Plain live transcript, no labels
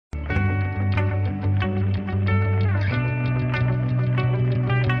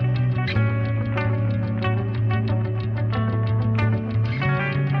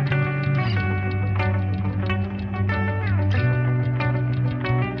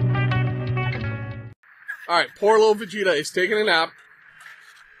Alright, poor little Vegeta is taking a nap.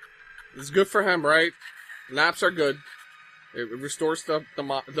 It's good for him, right? Naps are good. It restores the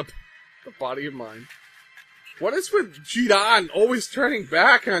body and mind. What is with Vegeta always turning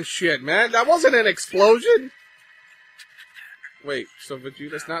back on shit, man? That wasn't an explosion! Wait, so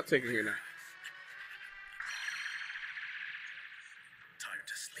Vegeta's not taking a nap.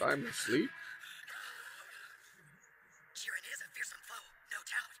 Time to sleep? Jiren is a fearsome foe, no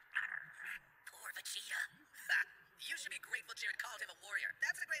doubt. Poor Vegeta. You should be grateful Jiren called him a warrior.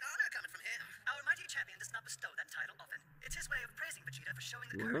 That's a great honor coming from him. Our mighty champion does not bestow that title often. It's his way of praising Vegeta for showing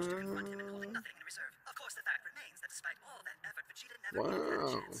the courage to confront him and holding nothing in reserve. Of course, the fact remains that despite all that effort, Vegeta never gave him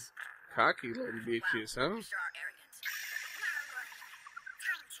a chance. Cocky little bitches, huh? You sure are arrogant.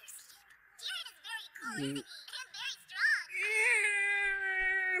 Time to sleep. Jiren is very cool, isn't he? And very strong.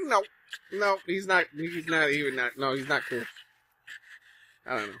 No, he's not even that. No, he's not cool.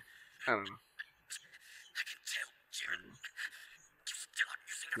 I don't know. I can tell, Jiren. You're still not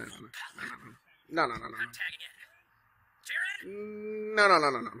using the full power. No. I'm tagging in. Jiren? No.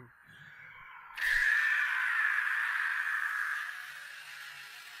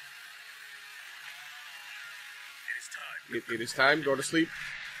 It is time. It is time. Go to sleep. Oh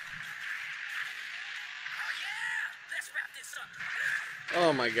yeah! Let's wrap this up.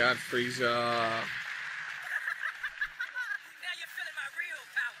 Oh my God, Frieza. Now you're feeling my real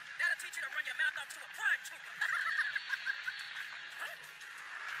power. That'll teach you to run your mouth off to a prime trooper.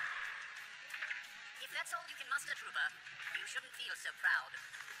 If that's all you can muster, Trooper, you shouldn't feel so proud.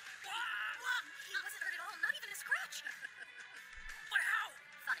 What? He wasn't hurt at all, not even a scratch. But how?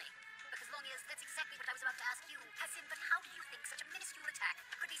 Funny, because long ears, that's exactly what I was about to ask you. As in, but how do you think such a minuscule attack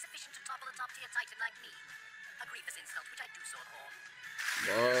could be sufficient to topple a top-tier titan like me? A grievous insult, which I do so abhor.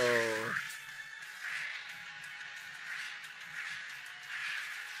 Whoa.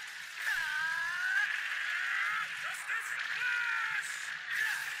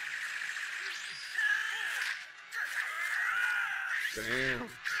 Damn.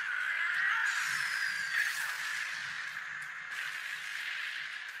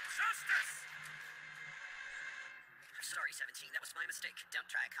 Justice! I'm sorry, 17. That was my mistake. Don't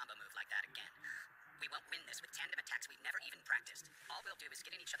try a combo move like that again. We won't win this with tandem attacks we've never even practiced. All we'll do is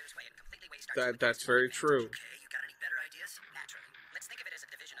get in each other's way and completely waste our That's very true. Okay, you got any better ideas? Naturally. Let's think of it as a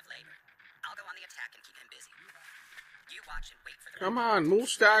division of labor. I'll go on the attack and keep him busy. You watch and wait for the... Come on,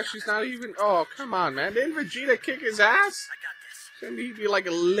 Mustache, he's not even... Oh, come on, man. Didn't Vegeta kick his ass? I got this. Shouldn't he be like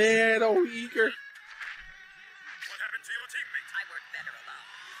a little eager? What happened to your teammate? I work better alone.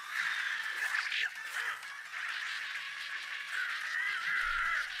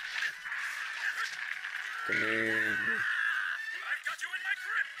 Damn. I've got you in my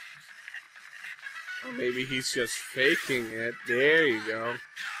grip. Or maybe he's just faking it. There you go.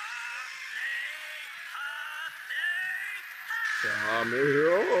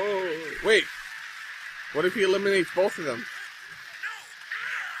 Oh, wait. What if he eliminates both of them?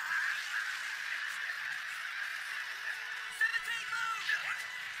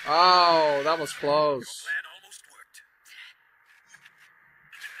 Oh, that was close. Plan almost worked.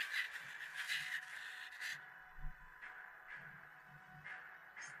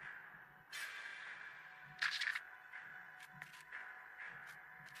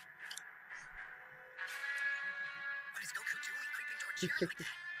 What is Goku doing, creeping toward Jiren like that?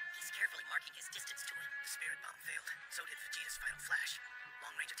 He's carefully marking his distance to him. The spirit bomb failed. So did Vegeta's final flash.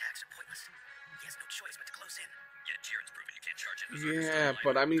 Long-range attacks are pointless. He has no choice but to close in. Yeah, Jiren's proven you can't charge in. Yeah,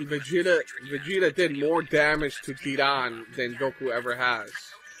 but I mean, Vegeta did more damage to Tiran than Goku ever has.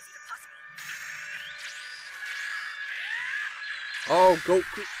 Oh,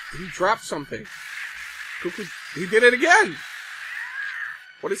 Goku, he dropped something. Goku, he did it again.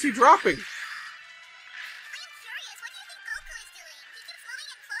 What is he dropping? I am curious, what do you think Goku is doing? He keeps moving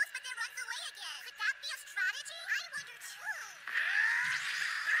in close, but then runs away again. Could that be a strategy? I wonder too.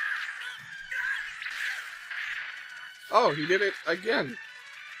 Oh, he did it again.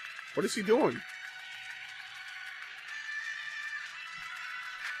 What is he doing?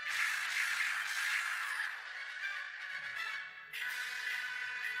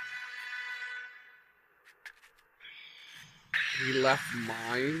 He left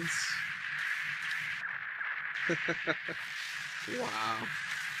mines? Wow.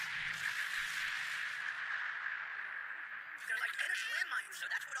 They're like energy landmines, so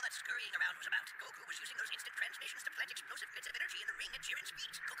that's what all that scurrying around was about. Goku was using those instant transmissions to plant explosive bits of energy in the ring at Jiren's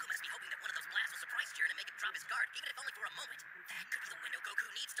feet. Goku must be hoping that one of those blasts will surprise Jiren and make him drop his guard, even if only for a moment. That could be the window Goku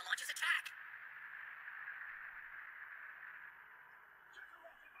needs to launch his attack.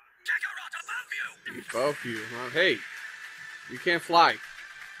 Kakarot above you! Above you, huh? Hey, you can't fly.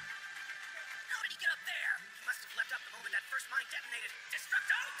 How did he get up there?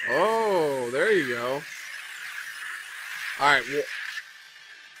 Oh, there you go. Alright,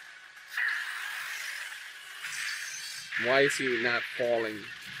 why is he not falling?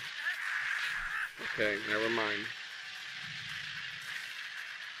 Okay, never mind.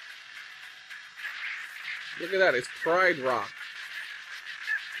 Look at that, it's Pride Rock.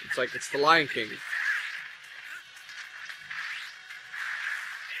 It's like it's the Lion King.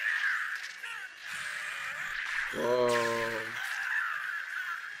 Whoa.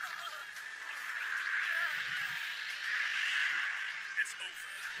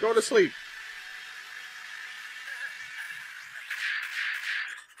 Go to sleep.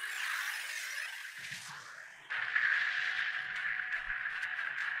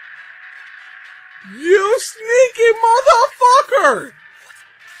 You sneaky motherfucker!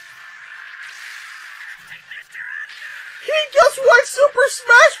 He just went Super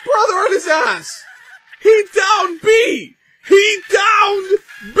Smash Brother on his ass! He downed B! He downed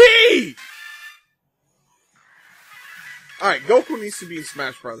B! Alright, Goku needs to be in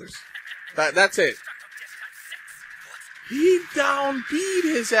Smash Brothers. That's it. He down beat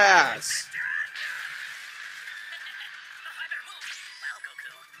his ass. Well,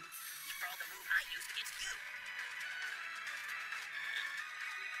 Goku, for all the move I used against you.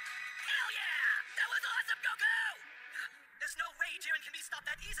 Hell yeah! That was awesome, Goku! There's no way Jiren can be stopped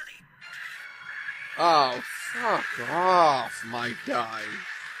that easily. Oh, fuck off, my guy.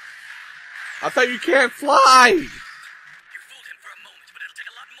 I thought you can't fly! You fooled him for a moment, but it'll take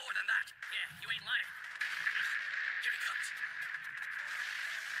a lot more than that. Yeah, you ain't lying. Here he comes.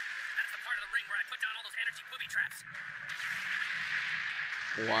 That's the part of the ring where I put down all those energy booby traps.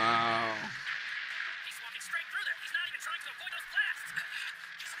 Wow. He's walking straight through there. He's not even trying to avoid those blasts.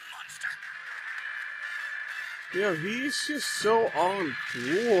 He's a monster. Yeah, he's just so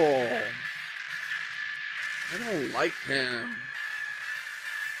uncool. I don't like him.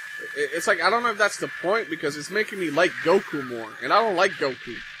 It's like, I don't know if that's the point, because it's making me like Goku more. And I don't like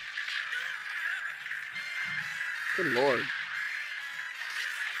Goku. Good lord.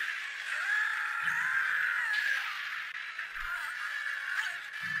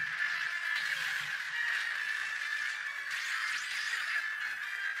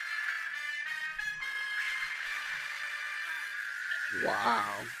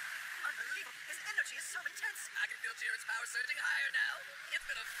 Wow. Unbelievable. His energy is so intense. I can feel Jiren's power surging higher now. It's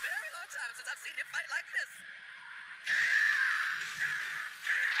been a very long time since I've seen him fight like this.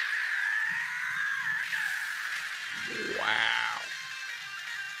 Wow.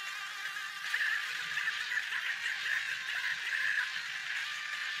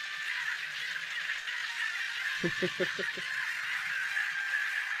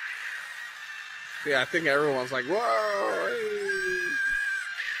 Yeah, I think everyone's like, whoa!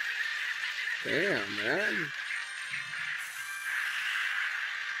 Hey. Damn, man.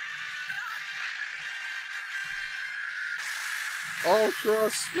 Ultra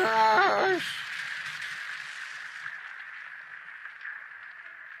Smash!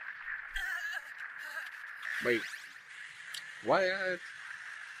 Wait. What? I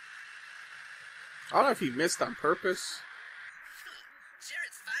don't know if he missed on purpose.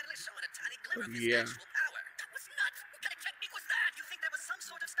 Jiren's finally showing a tiny glimmer of his Yeah. actual power. That was nuts. What kind of technique was that? You think there was some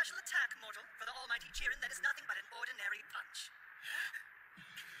sort of special attack, mortal, for the almighty Jiren that is nothing but an ordinary punch?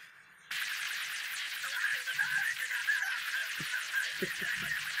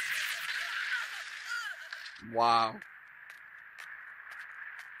 Wow.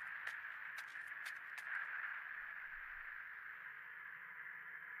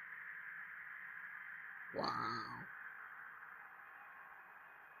 Wow.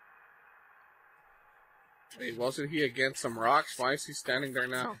 Wait, wasn't he against some rocks? Why is he standing there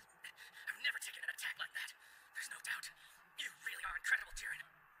now? I've never taken an attack like that. There's no doubt. You really are incredible, Jiren.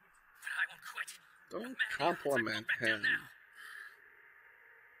 But I won't quit. Don't compliment him.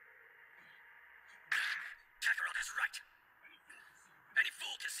 Kakarot is right. Any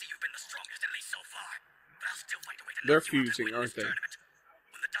fool can see you've been the strongest, at least so far. But I'll still find a way to They're knock you out and fusing, win aren't this they? tournament.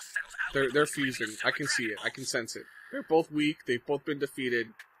 When the dust settles out, They're fusing. I can see it. I can sense it. They're both weak. They've both been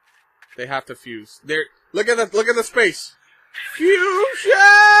defeated. They have to fuse. Look at the space. Fusion!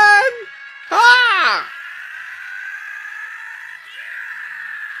 Ha!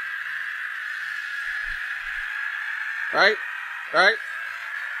 Right? Right?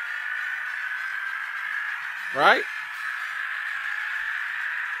 Right?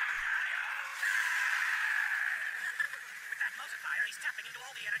 With that multiplier, he's tapping into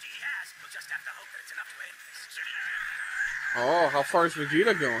all the energy he has. We'll just have to hope that it's enough to end this. Oh, how far is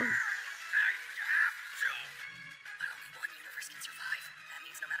Vegeta going? But only one universe can survive. That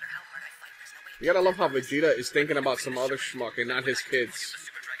means no matter how hard I fight, there's no way. You gotta love how Vegeta is thinking about some other schmuck and not his kids.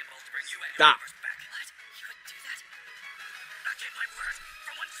 The Super Dragon Stop. What? You would do that? I gave my word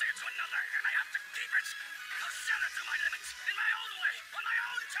from one Saiyan to another, and I have to keep it. I'll shatter through my limits in my own way, on my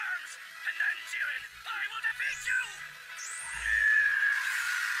own terms, and then, Jiren, I will defeat you.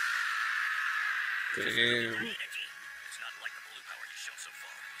 Damn. It's not like the blue power he's shown so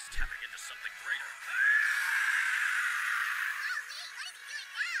far. He's tapping into something greater.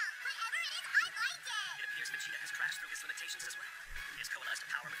 It appears Vegeta has crashed through his limitations as well. He has coalesced a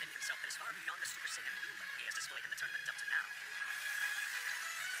power within himself that is far beyond the Super Saiyan blue level he has displayed in the tournament up to now.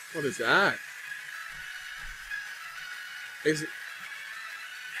 What is that? Is it?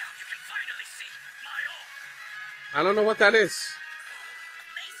 Now you can finally see my all. I don't know what that is.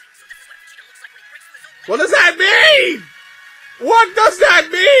 Amazing. So this is what Vegeta looks like when he breaks through his own What does that mean? What does that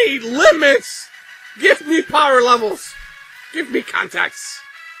mean? Limits. Give me power levels. Give me context.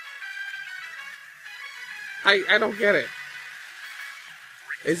 I don't get it.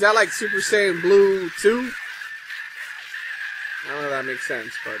 Is that like Super Saiyan Blue 2? I don't know if that makes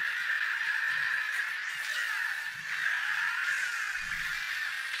sense, but... Got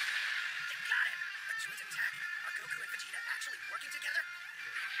it! A joint attack? Are Goku and Vegeta actually working together?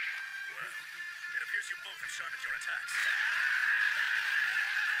 Well, it appears you both have sharpened your attacks.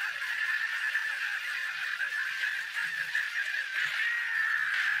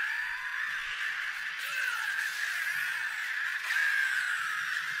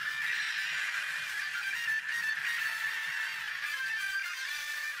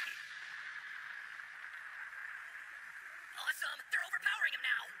 Awesome! They're overpowering him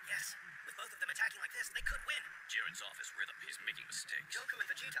now! Yes. With both of them attacking like this, they could win. Jiren's off his rhythm. He's making mistakes. Goku and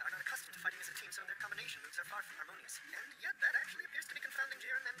Vegeta are not accustomed to fighting as a team, so their combination moves are far from harmonious. And yet, that actually appears to be confounding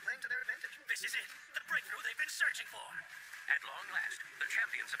Jiren and playing to their advantage. This is it! The breakthrough they've been searching for! At long last, the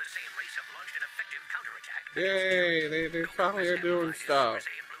champions of the Saiyan race have launched an effective counterattack. Yay! They finally are doing stuff.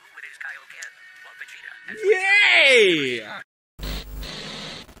 Saiyan Blue with his Kaioken, while Vegeta has Yay!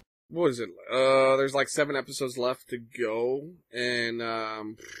 What is it? There's like 7 episodes left to go, and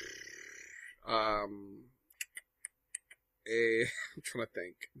I'm trying to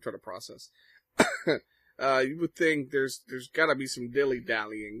think. I'm trying to process. You would think there's gotta be some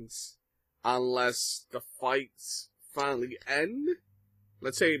dilly-dallyings, unless the fights finally end.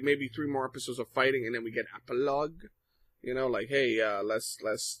 Let's say maybe 3 more episodes of fighting, and then we get epilogue. You know, like, hey,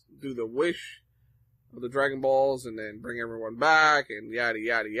 let's do the wish of the Dragon Balls, and then bring everyone back, and yada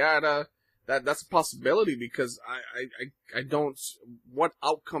yada yada. That's a possibility, because I don't. What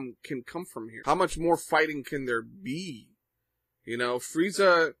outcome can come from here? How much more fighting can there be? You know,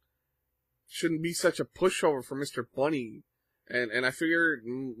 Frieza shouldn't be such a pushover for Mr. Bunny, and I figure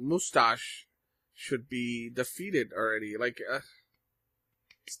Mustache should be defeated already. Like,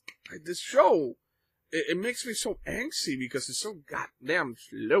 this show, it makes me so angsty because it's so goddamn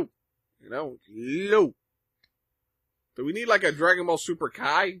slow. You know, slow. Do we need like a Dragon Ball Super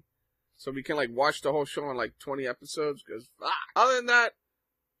Kai so we can like watch the whole show in like 20 episodes? Because other than that,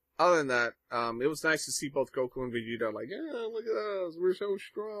 it was nice to see both Goku and Vegeta like, yeah, look at us, we're so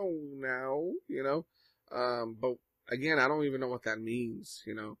strong now, you know. But again, I don't even know what that means,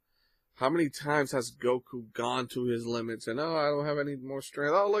 you know. How many times has Goku gone to his limits and, oh, I don't have any more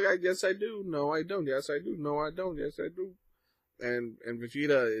strength. Oh, look, yes I do. No, I don't. Yes, I do. No, I don't. Yes, I do. And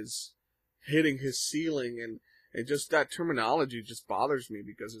Vegeta is hitting his ceiling, and just that terminology just bothers me,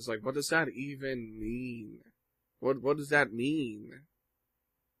 because it's like, what does that even mean? What does that mean?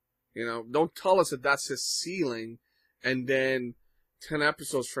 You know, don't tell us that that's his ceiling, and then 10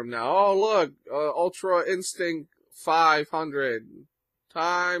 episodes from now, oh look, Ultra Instinct 500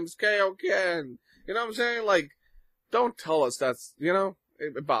 times Kaioken. You know what I'm saying? Like, don't tell us that's, you know,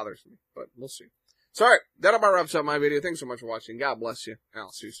 it bothers me, but we'll see. So, alright, that about wraps up my video. Thanks so much for watching. God bless you, and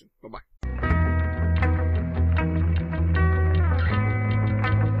I'll see you soon. Bye-bye.